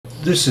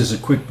This is a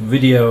quick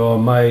video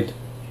I made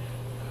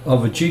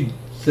of a jig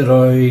that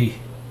I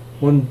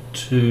want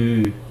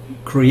to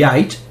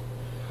create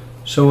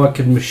so I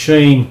can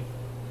machine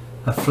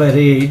a flat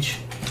edge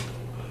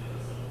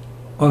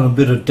on a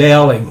bit of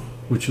doweling,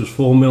 which was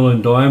 4mm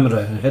in diameter,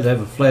 and had to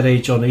have a flat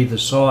edge on either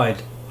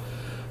side,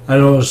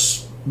 and I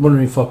was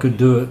wondering if I could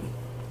do it.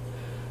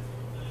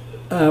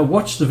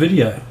 Watch the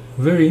video,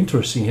 very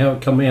interesting how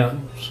it come out.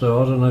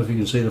 So I don't know if you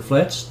can see the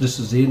flats. This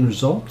is the end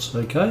results.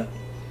 Okay,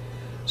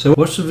 so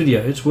watch the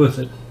video, it's worth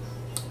it.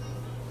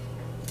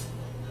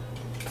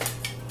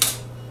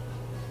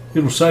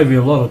 It'll save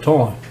you a lot of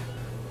time.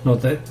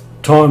 Not that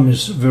time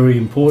is very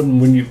important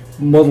when you're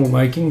model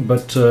making,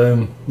 but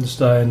this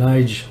day and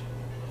age,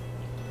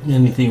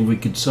 anything we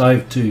could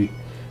save to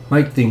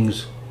make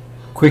things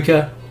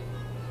quicker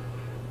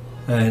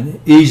and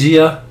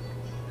easier,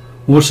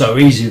 more so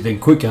easier than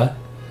quicker,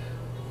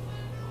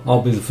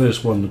 I'll be the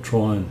first one to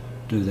try and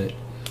do that.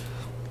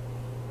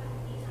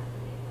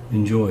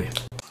 Enjoy.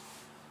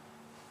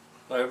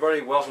 Hi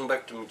everybody, welcome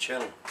back to my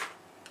channel.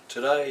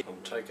 Today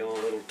I'm taking on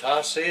a little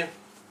task here.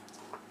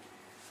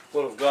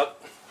 What I've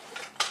got,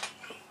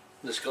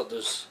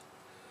 this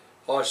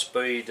high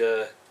speed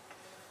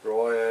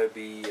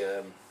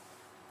Ryobi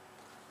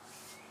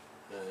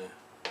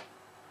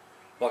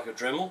like a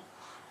Dremel,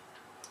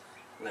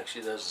 and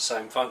actually does the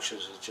same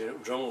functions as a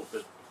Dremel,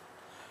 but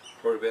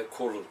probably about a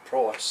quarter of the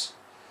price.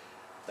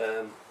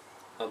 I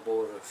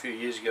bought it a few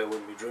years ago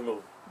when my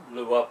Dremel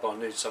blew up. I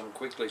needed something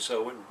quickly,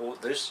 so I went and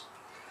bought this,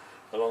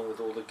 along with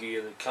all the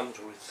gear that comes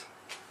with.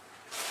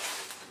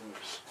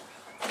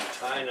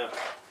 Container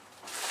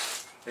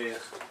here.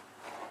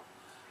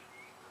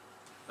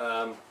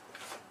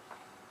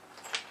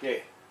 Yeah,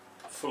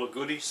 full of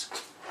goodies.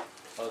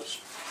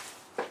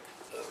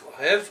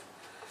 I have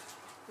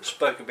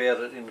spoke about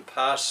it in the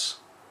past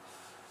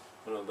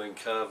when I've been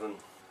carving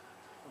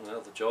on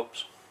other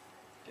jobs,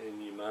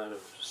 and you might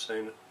have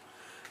seen it.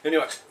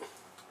 Anyway,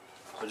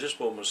 I just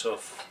bought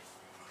myself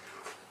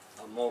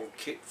a model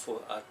kit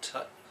for a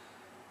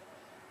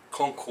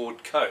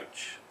Concorde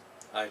coach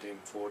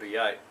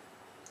 1848,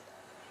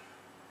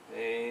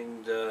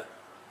 and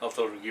I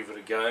thought I'd give it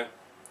a go.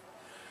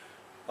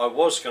 I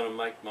was going to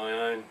make my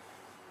own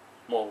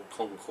model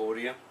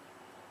Concordia,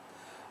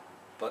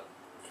 but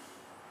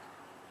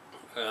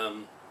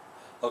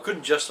I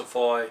couldn't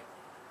justify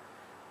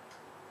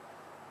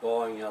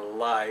buying a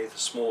lathe, a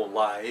small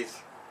lathe,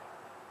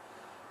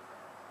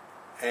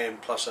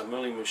 and plus a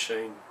milling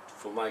machine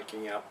for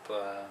making up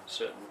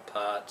certain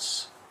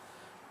parts,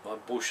 my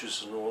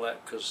bushes and all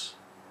that, because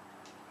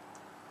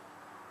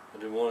I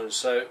didn't want it.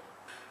 So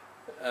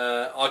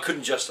I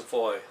couldn't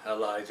justify a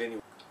lathe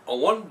anyway. I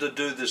wanted to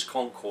do this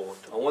Concorde.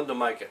 I wanted to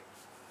make it.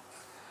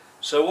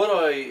 So what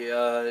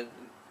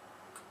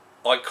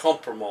I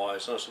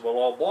compromised, and I said,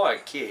 well, I'll buy a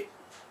kit,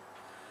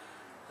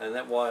 and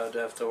that way I don't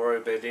have to worry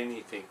about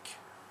anything,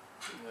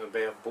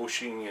 about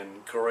bushing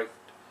and correct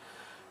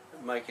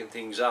making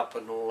things up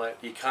and all that.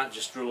 You can't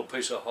just drill a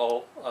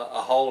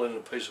hole in a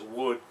piece of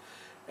wood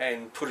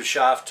and put a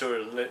shaft to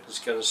it and let it's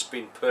going to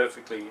spin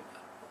perfectly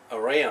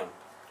around.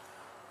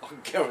 I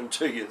can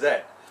guarantee you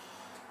that.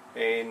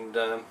 And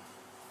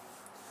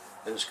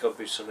it's got to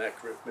be some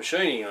accurate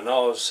machining. And I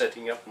was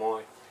setting up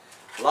my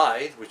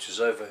lathe, which is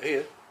over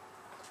here,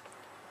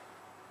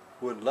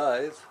 wood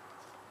lathe.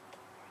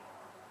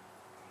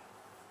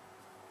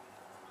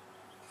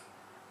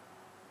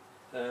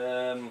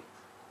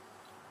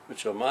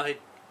 Which I made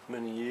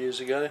many years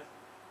ago.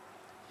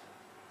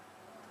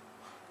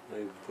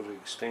 Maybe put an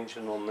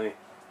extension on there.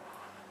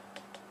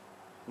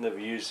 Never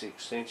used the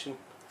extension,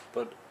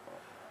 but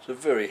it's a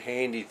very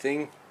handy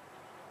thing.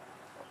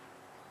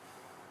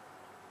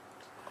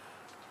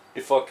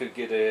 If I could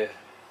get a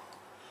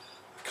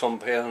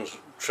compound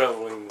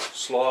travelling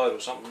slide or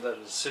something that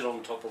would sit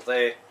on top of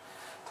there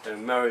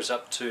and marries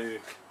up to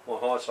my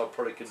height, so I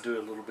probably could do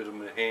a little bit of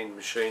hand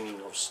machining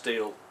of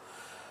steel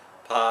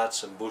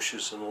parts and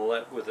bushes and all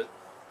that with it.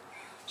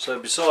 So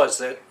besides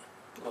that,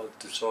 I've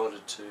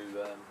decided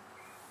to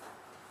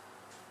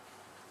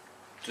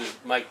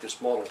make this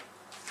model.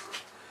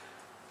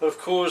 But of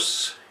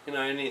course, you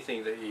know,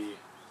 anything that you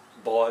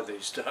buy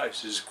these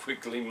days is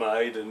quickly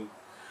made, and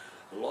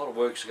a lot of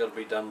work's got to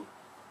be done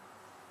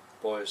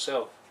by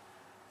yourself.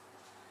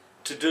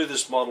 To do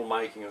this model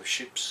making of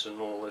ships and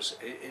all this,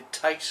 it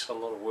takes a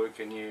lot of work,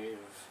 and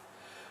you've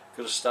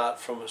got to start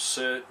from a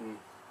certain.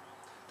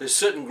 There's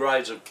certain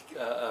grades of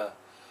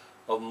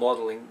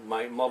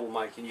model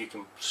making. You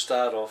can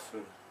start off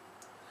and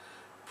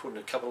putting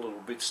a couple of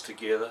little bits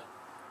together,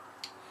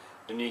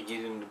 and you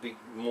get into big,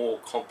 more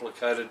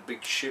complicated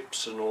big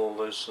ships and all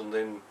this, and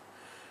then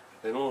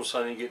all of a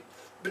sudden you get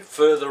a bit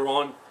further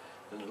on,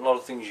 and a lot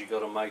of things you've got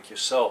to make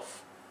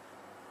yourself.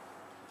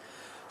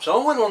 So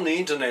I went on the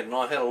internet and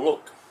I had a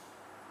look,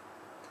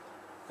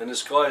 and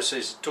this guy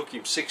says it took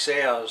him 6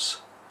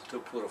 hours to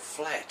put a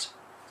flat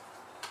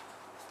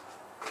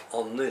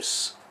on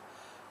this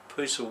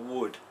piece of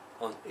wood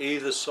on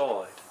either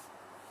side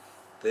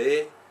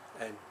there,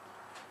 and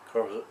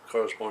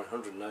corresponding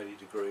 180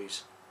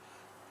 degrees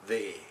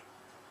there.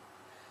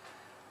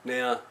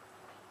 Now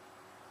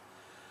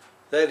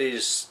that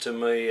is to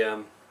me,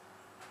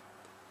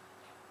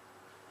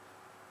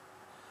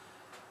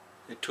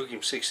 it took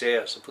him 6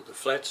 hours to put the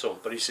flats on,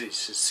 but he said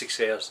 6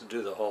 hours to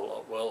do the whole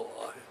lot. Well,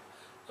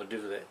 I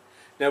did that.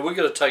 Now we've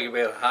got to take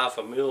about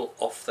 1/2 mil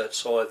off that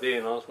side there,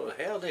 and I thought,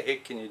 how the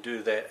heck can you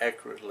do that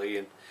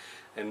accurately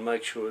and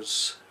make sure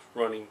it's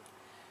running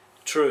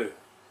true?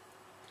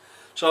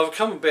 So I've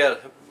come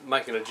about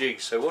making a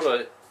jig.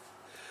 So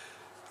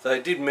they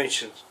did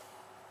mention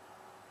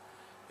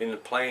in the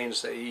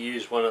plans that you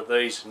use one of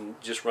these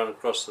and just run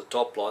across the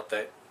top like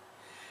that.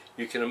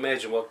 You can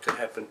imagine what could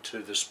happen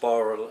to the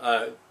spiral,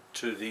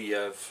 to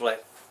the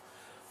flat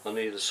on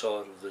either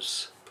side of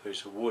this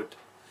piece of wood.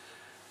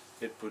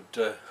 It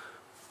would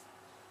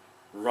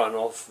run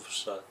off,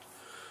 start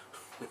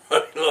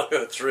running like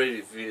a thread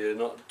if you're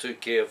not too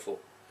careful.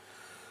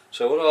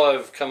 So what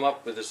I've come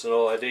up with is an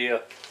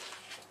idea.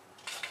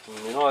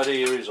 And the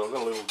idea is, I've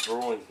got a little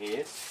drawing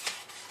here,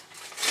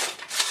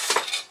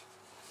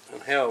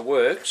 and how it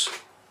works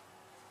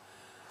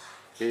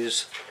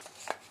is,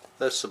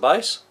 that's the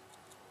base,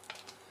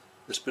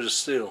 this bit of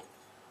steel,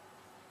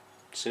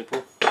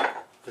 simple,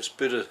 this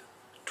bit of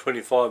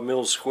 25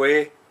 mil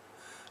square,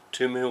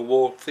 2 mil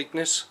wall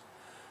thickness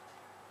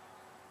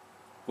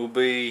will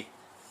be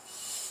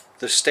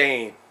the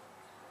stand.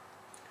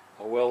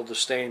 I'll weld the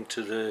stand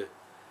to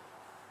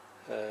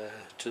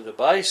the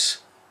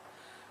base.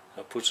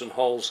 I'll put some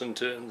holes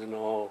into it, and then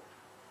I'll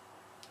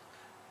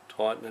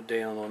tighten it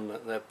down on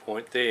that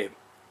point there.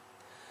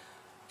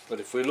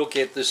 But if we look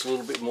at this a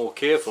little bit more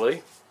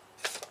carefully,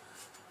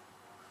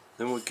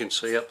 then we can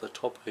see up the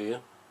top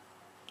here,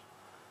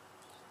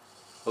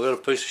 I've got a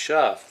piece of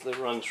shaft that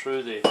runs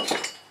through there.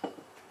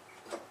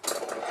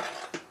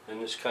 In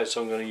this case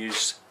I'm going to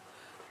use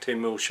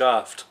 10 mil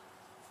shaft.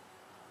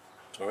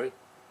 Sorry,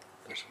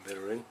 that's a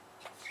better end.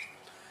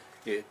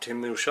 Yeah,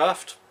 10 mil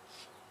shaft.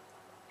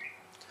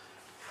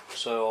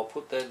 So I'll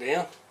put that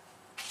down,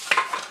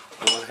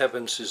 and what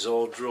happens is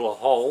I'll drill a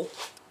hole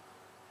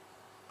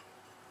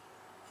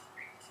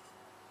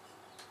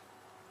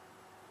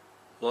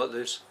like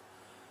this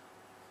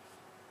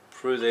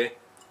through there,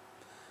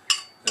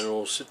 and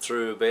it'll sit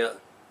through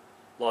about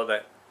like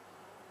that.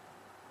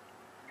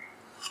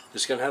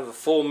 It's going to have a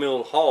 4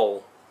 mil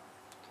hole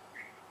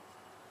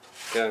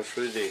going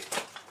through there,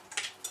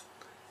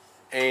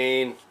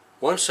 and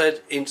once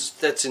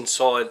that's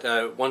inside,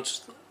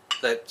 once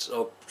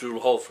I'll drill a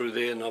hole through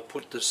there, and I'll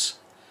put this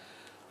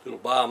little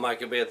bar,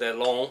 make about that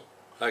long,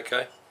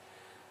 okay,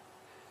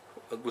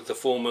 with the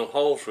 4 mil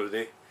hole through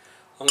there,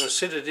 I'm going to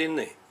set it in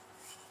there,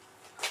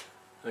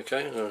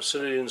 okay, I'm going to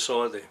set it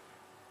inside there.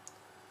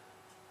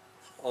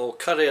 I'll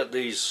cut out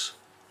these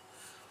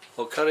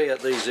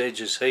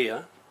edges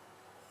here,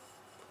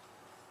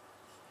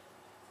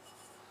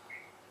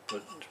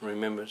 but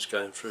remember it's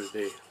going through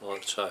there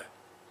like so.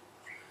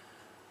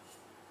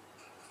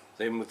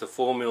 Then with the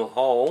 4 mil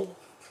hole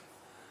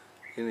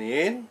in the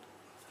end,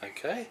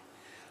 okay,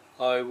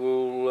 I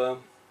will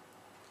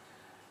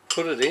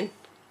put it in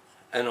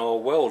and I'll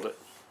weld it.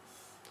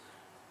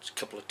 It's a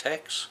couple of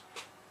tacks,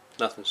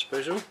 nothing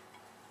special.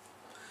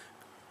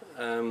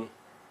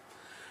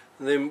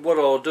 Then what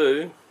I'll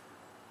do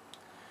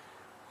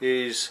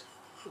is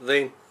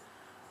then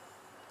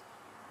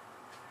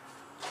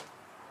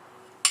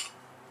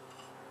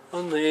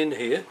on the end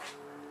here,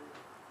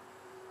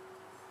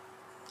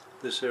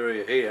 this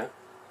area here,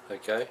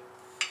 okay,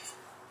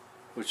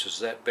 which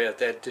is about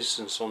that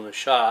distance on the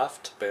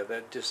shaft,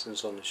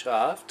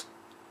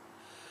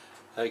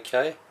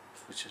 okay,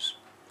 which is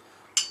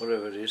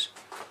whatever it is,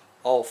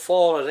 I'll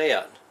file it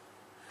out.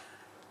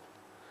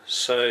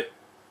 So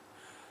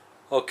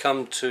I'll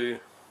come to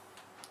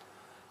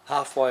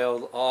halfway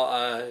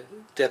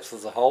depth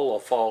of the hole, I'll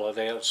file it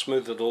out,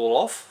 smooth it all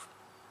off,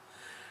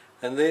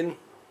 and then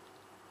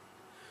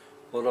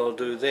what I'll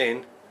do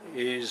then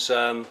is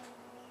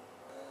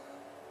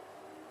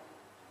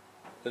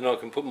then I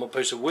can put my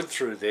piece of wood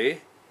through there,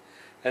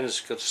 and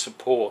it's got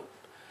support.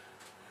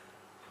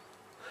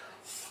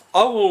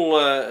 I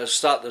will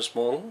start this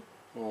model,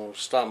 or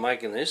start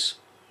making this,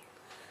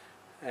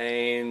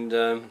 and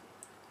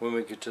when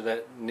we get to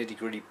that nitty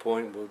gritty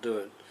point we'll do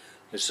it.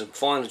 There's some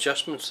fine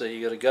adjustments that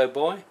you got to go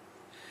by,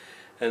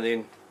 and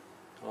then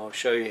I'll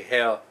show you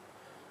how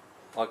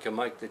I can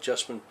make the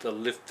adjustment to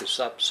lift this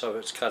up so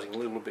it's cutting a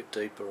little bit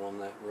deeper on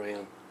that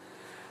round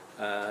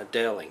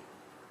doweling.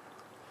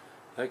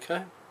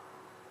 Okay.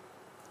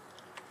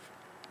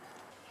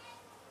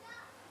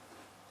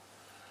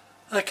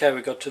 Okay,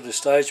 we got to the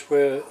stage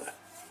where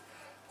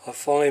I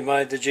finally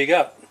made the jig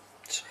up.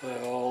 So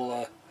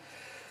I'll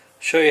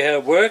show you how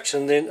it works,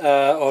 and then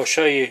I'll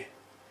show you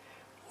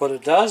what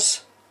it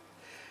does.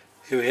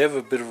 Here we have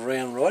a bit of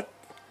round rod,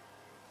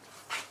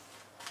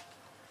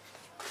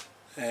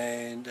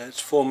 and it's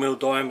 4 mil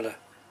diameter,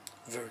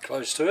 very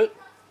close to it.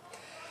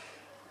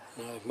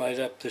 And I've made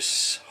up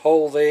this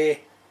hole there,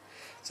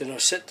 then I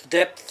set the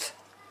depth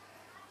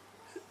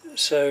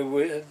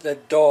so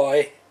that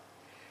die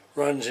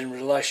runs in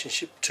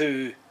relationship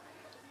to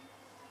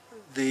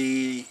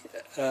the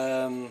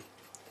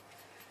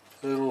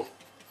little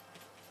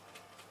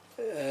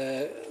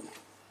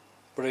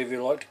whatever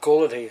you like to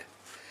call it here.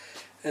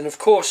 And of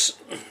course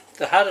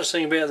the hardest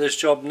thing about this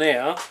job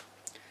now,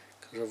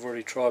 because I've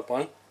already tried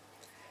one,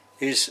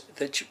 is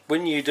that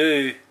when you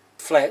do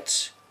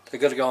flats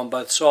they've got to go on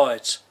both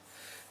sides,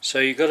 so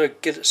you've got to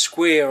get it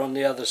square on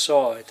the other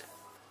side.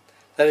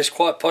 That is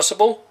quite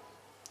possible,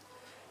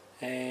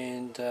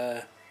 and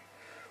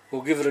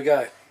we'll give it a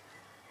go.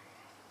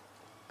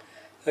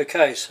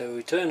 Okay, so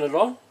we turn it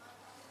on.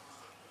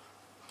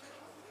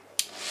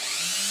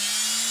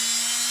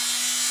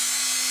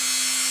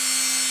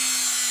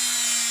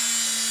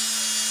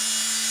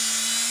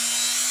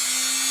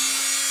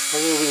 A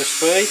little bit of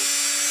speed.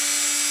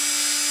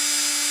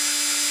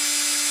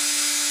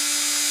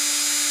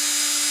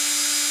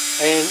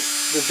 And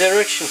the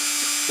direction,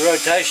 the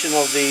rotation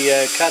of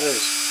the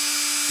cutters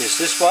is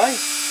this way,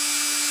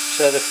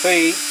 so the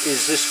feed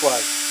is this way.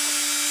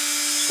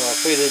 So I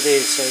feed it there,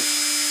 so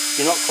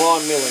you're not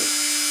climb milling.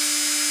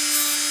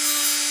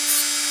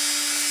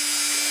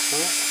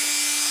 Right.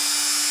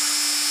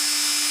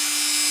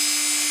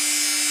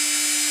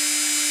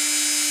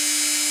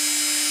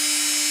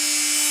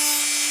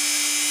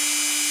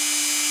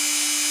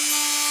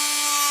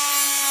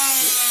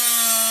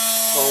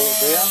 Hold it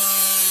down.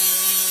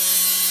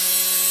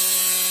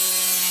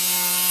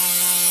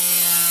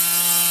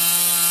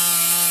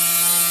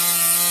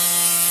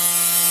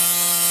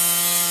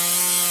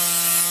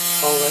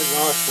 Hold that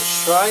nice and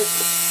straight.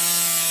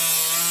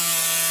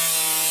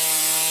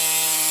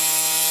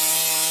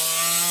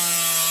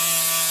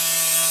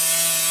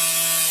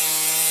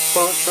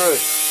 Pull it through.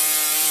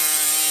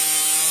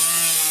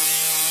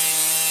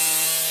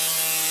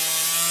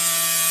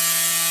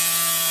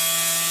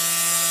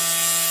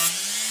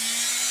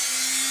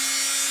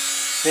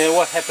 Now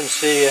what happens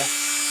here,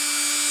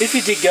 if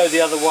you did go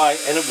the other way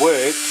and it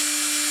worked,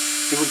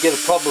 you would get a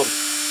problem,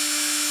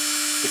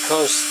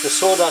 because the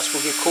sawdust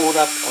will get caught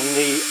up on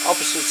the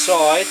opposite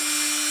side,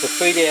 the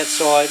feed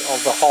outside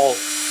of the hole,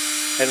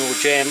 and it will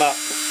jam up.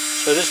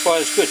 So this way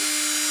is good.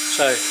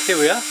 So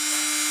here we are.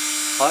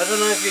 I don't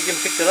know if you can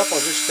pick it up, I'll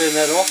just turn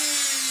that off.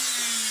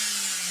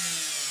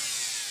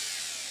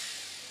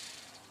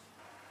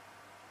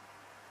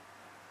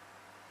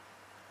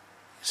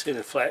 See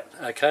the flat,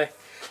 okay.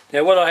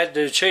 Now what I had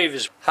to achieve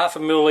is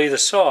 1/2 mil either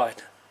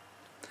side.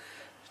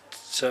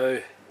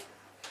 So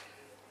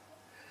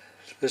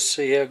let's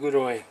see how good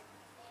I am.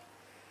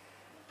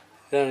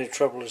 The only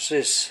trouble is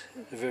this,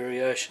 the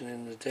variation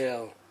in the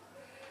dowel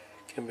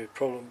can be a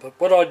problem. But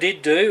what I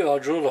did do, I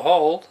drilled a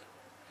hole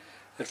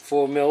at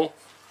 4 mil,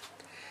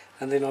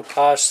 and then I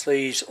passed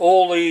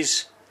all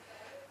these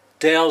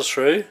dowels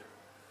through,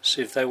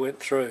 see if they went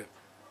through.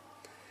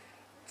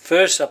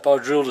 First up I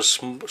drilled a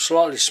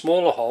slightly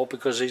smaller hole,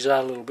 because these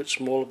are a little bit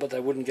smaller, but they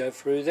wouldn't go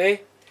through there.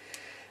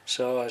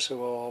 So I said,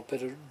 well, I'll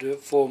better do it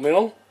 4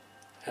 mil,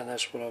 and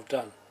that's what I've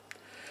done.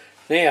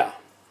 Now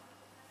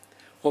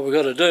what we've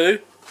got to do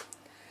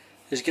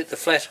is get the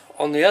flat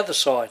on the other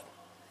side.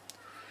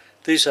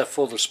 These are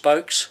for the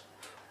spokes,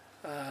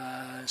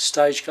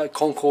 stagecoach,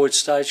 Concord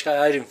stagecoach,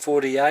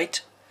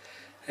 1848,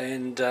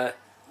 and well,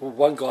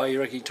 one guy, you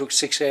reckon he took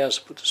 6 hours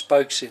to put the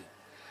spokes in.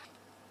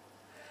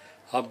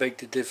 I beg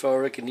to differ, I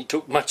reckon he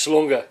took much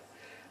longer.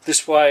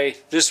 This way,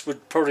 this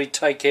would probably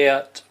take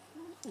out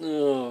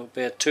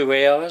about 2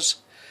 hours.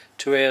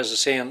 2 hours to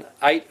sound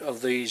 7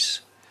 of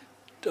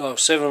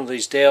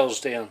these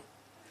dowels down.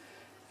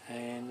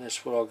 And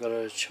that's what I've got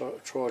to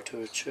try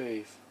to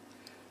achieve.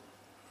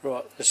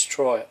 Right, let's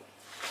try it.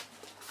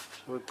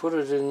 So we put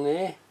it in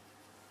there.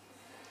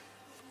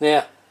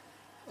 Now,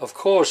 of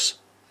course,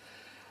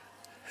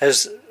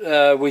 as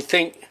we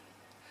think,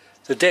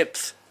 the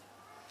depth,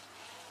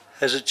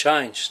 has it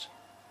changed?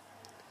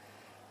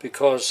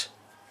 Because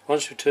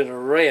once we turn it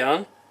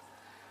around,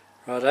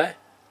 righto,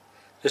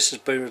 this has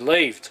been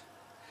relieved.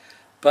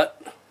 But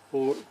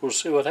we'll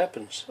see what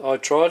happens. I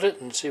tried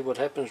it and see what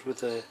happens with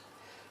the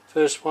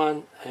first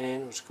one,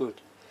 and it was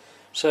good.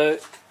 So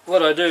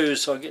what I do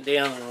is I get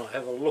down and I'll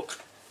have a look.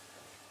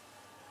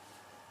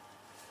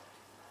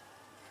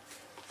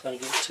 Don't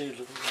get too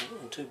little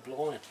and too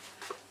blind.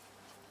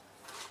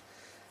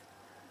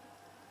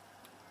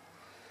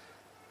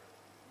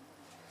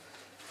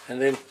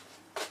 And then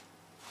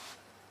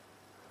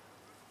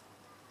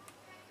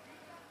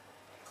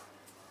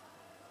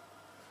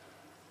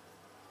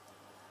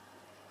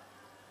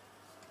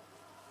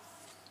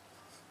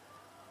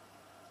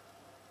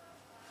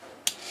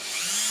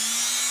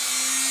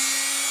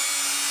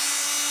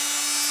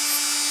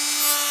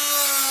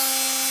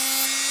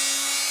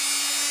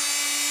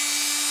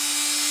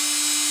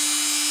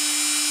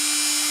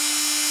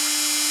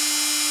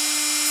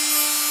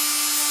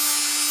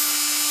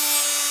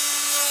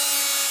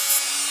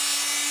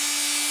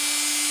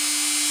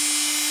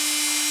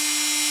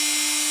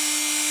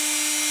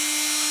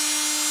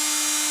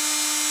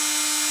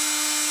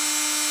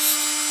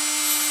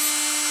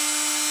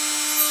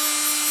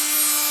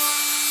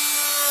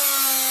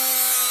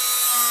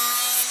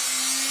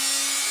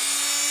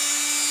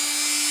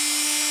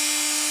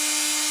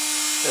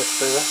that's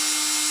better.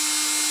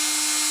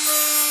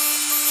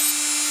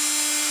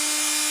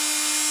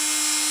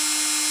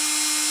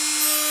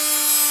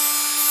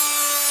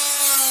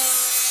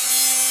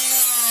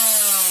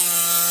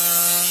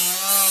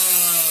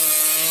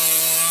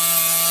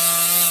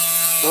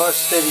 Nice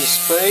steady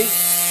speed.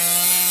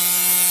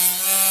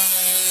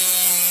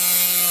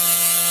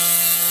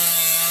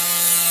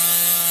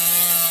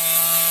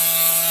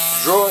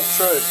 Draw it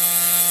through.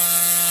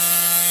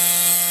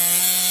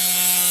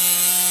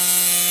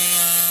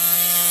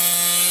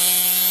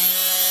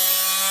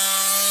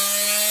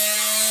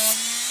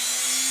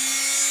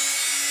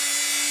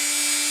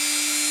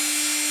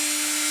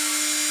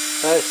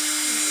 That's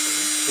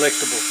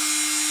collectible.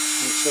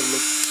 Let's have a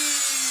look.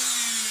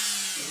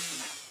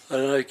 I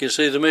don't know if you can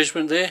see the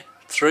measurement there.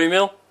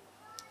 3mm.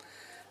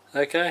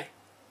 Okay.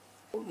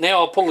 Now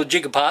I'll pull the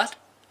jig apart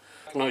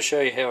and I'll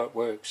show you how it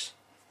works.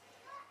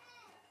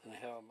 And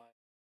how I make.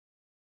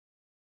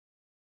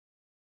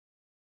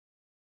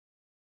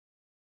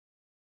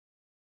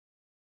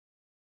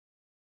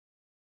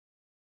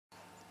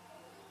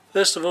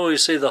 First of all, you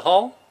see the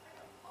hole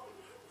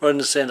right in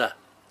the centre.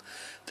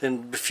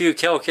 Then a few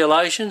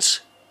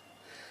calculations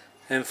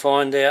and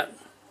find out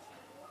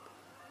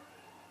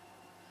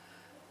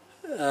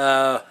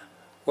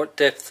what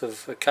depth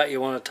of a cut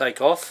you want to take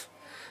off,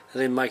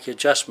 and then make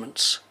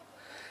adjustments.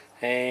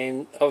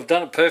 And I've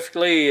done it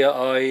perfectly.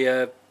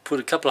 I put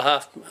a couple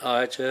of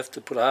I actually have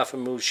to put a 1/2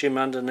 mm shim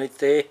underneath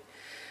there,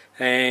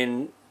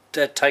 and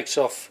that takes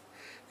off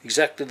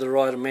exactly the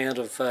right amount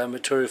of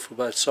material for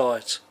both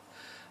sides.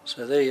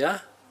 So there you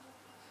are,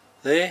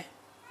 there,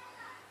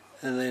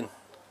 and then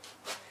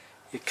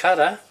your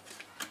cutter,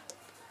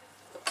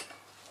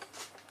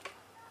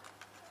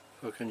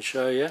 if I can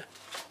show you,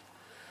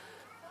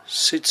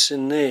 sits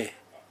in there.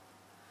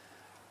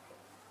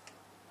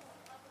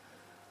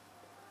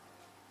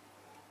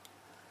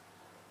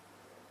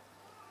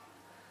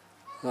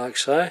 Like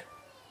so,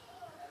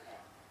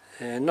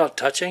 and not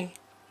touching.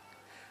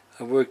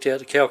 I worked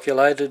out,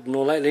 calculated and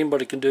all that.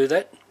 Anybody can do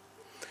that.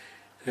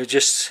 They're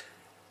just,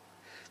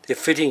 their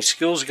fitting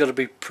skills have got to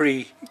be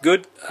pretty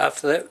good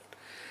after that,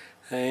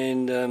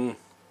 and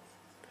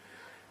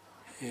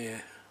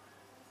yeah,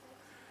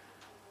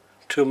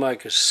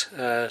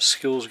 toolmakers'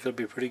 skills have got to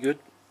be pretty good.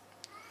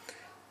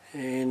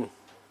 And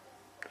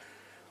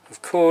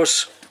of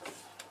course,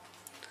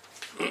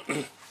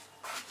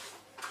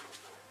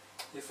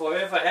 if I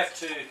ever have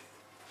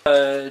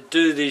to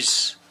do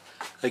this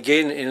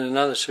again in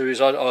another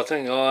series, I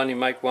think I only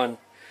make one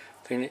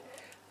thing.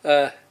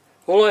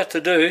 All I have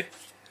to do,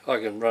 I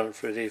can run it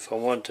through there if I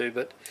want to,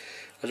 but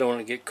I don't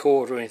want to get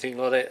caught or anything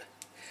like that.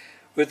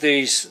 With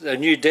these, a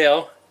new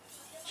dowel,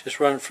 just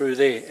run it through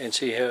there and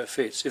see how it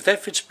fits. If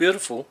that fits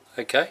beautiful,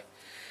 okay,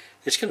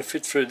 it's going to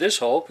fit through this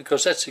hole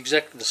because that's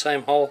exactly the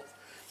same hole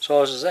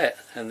size as that,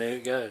 and there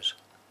it goes.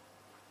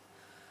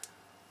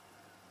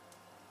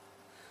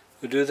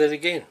 We do that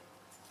again.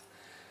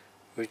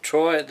 We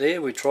try it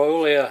there. We try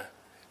all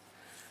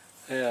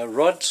our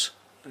rods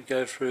that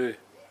go through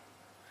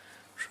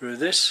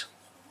this,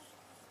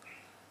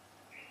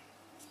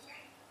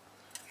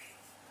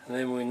 and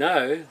then we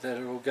know that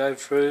it will go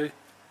through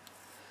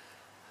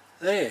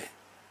there,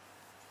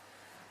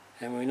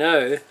 and we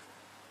know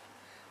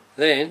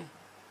then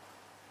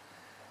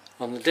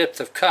on the depth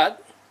of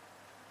cut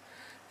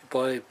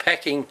by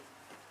packing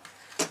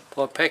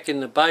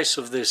the base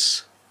of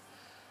this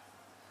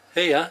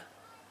here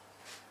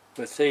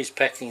with these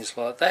packings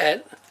like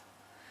that,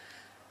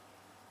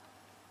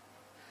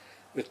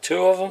 with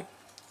two of them,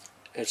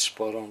 it's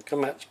spot on.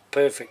 Come out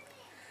perfect.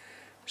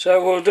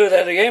 So we'll do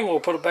that again. We'll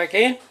put it back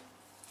in,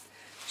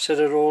 set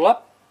it all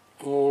up,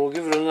 and we'll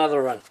give it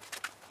another run.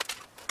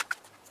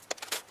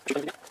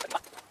 Put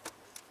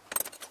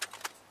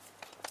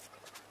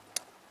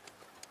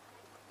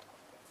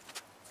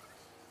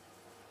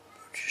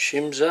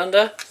your shims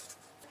under.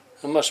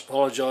 I must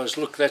apologise,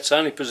 look, that's the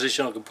only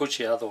position I can put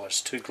you, otherwise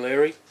it's too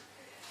glary.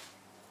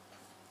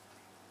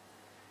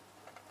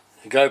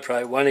 The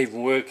GoPro won't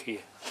even work here.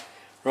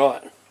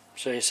 Right,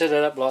 so you set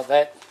it up like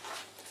that,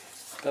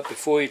 but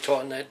before you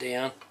tighten that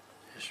down,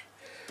 just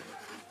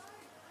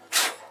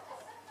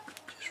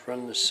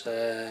run this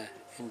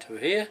into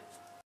here.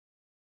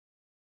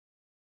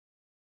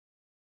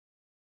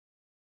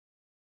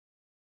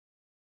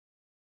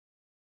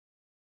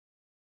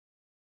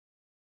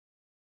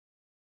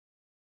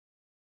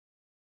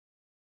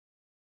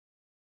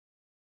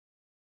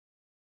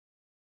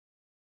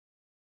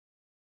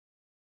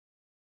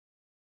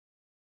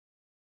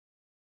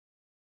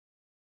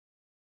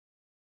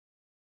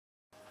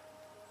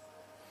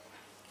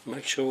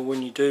 Make sure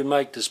when you do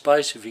make the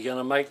space, if you're going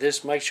to make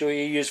this, make sure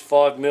you use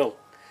 5mm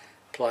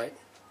plate.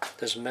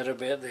 Doesn't matter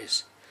about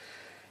this.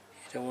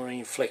 You don't want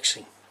any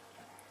flexing.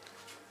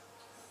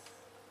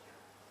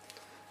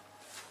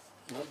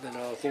 Not that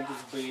I think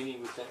there'll be any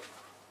with that.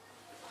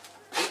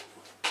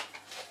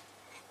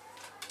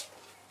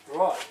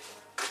 Right,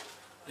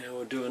 now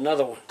we'll do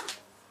another one.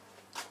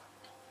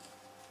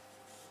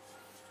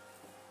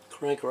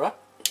 Crank her up.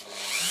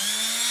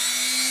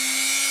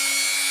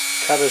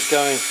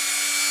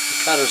 The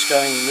cutter's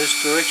going in this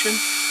direction,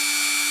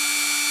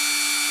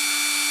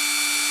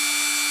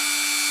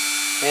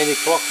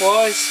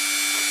 anti-clockwise,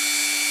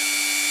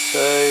 so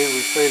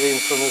we feed in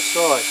from the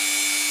side.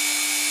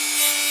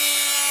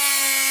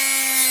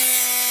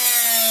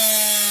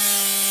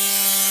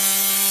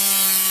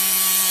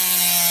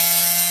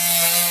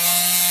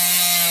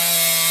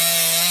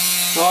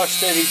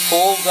 nice steady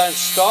pull, don't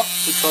stop,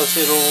 because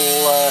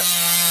it'll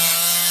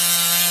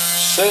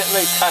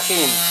certainly tuck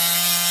in.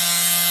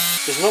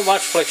 There's not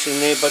much flexion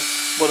there, but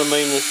what I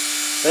mean is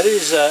that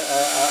is a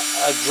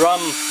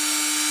drum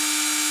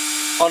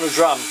on a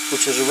drum,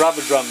 which is a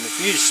rubber drum. If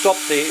you stop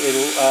there,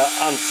 it'll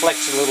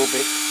unflex a little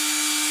bit,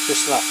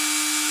 just enough.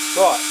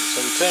 Right,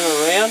 so we turn it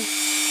around,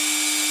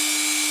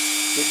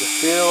 get the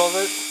feel of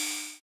it.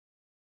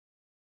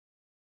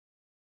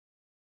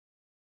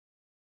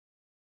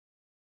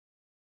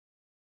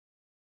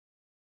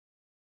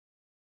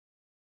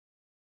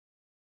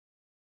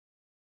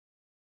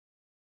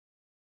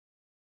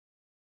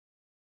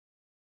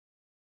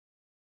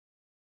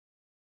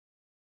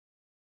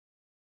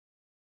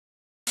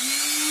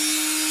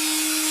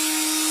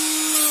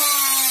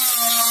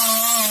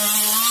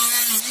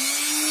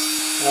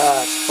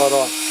 Ah, spot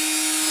on.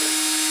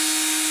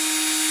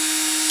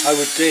 I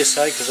would dare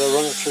say, because I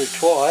run it through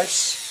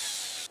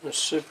twice. That's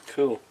super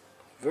cool.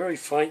 Very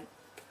faint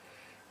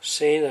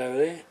sand over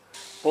there.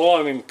 Well,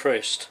 I'm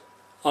impressed.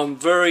 I'm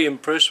very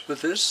impressed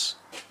with this.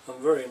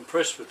 I'm very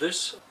impressed with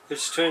this.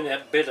 It's turned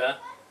out better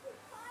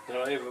than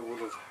I ever would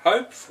have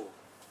hoped for.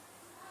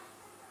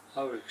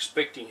 I was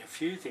expecting a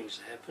few things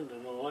to happen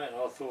and all that.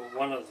 I thought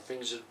one of the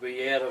things would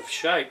be out of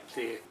shape.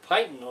 They're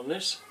painting on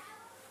this.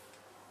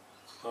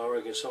 I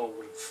reckon someone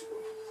would have,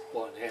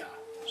 by now,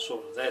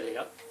 sorted that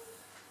out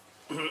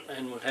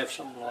and would have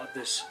something like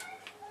this.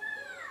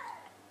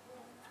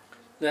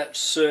 That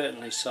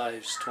certainly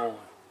saves time.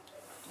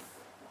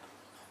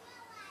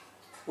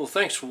 Well,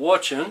 thanks for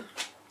watching.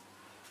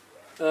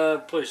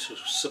 Please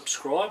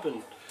subscribe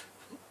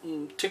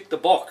and tick the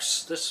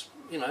box. This,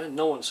 you know,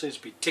 no one seems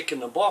to be ticking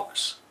the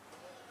box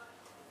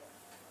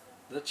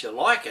that you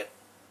like it.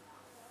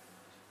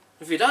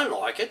 If you don't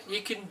like it,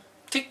 you can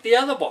tick the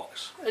other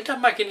box. It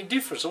doesn't make any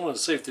difference. I want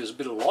to see if there's a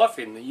bit of life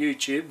in the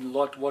YouTube and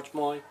like to watch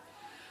my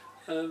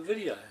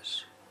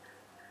videos.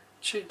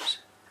 Cheers.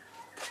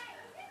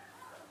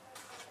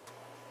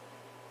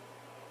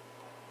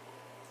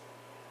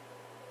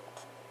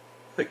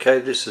 Okay,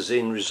 this is the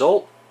end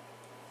result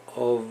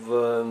of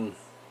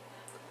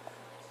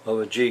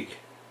a jig.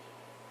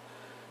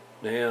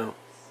 Now,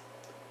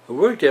 I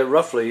worked out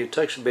roughly it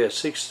takes about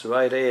 6 to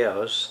 8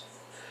 hours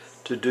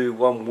to do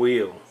one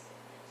wheel.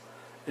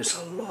 There's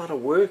a lot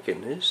of work in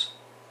this,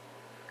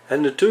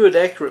 and to do it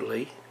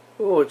accurately,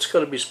 oh, it's got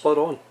to be spot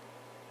on.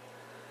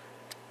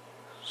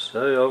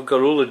 So I've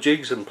got all the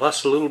jigs and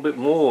plus a little bit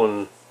more,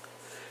 and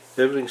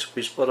everything's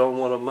be spot on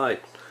what I made.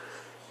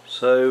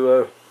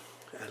 So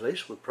at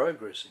least we're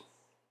progressing.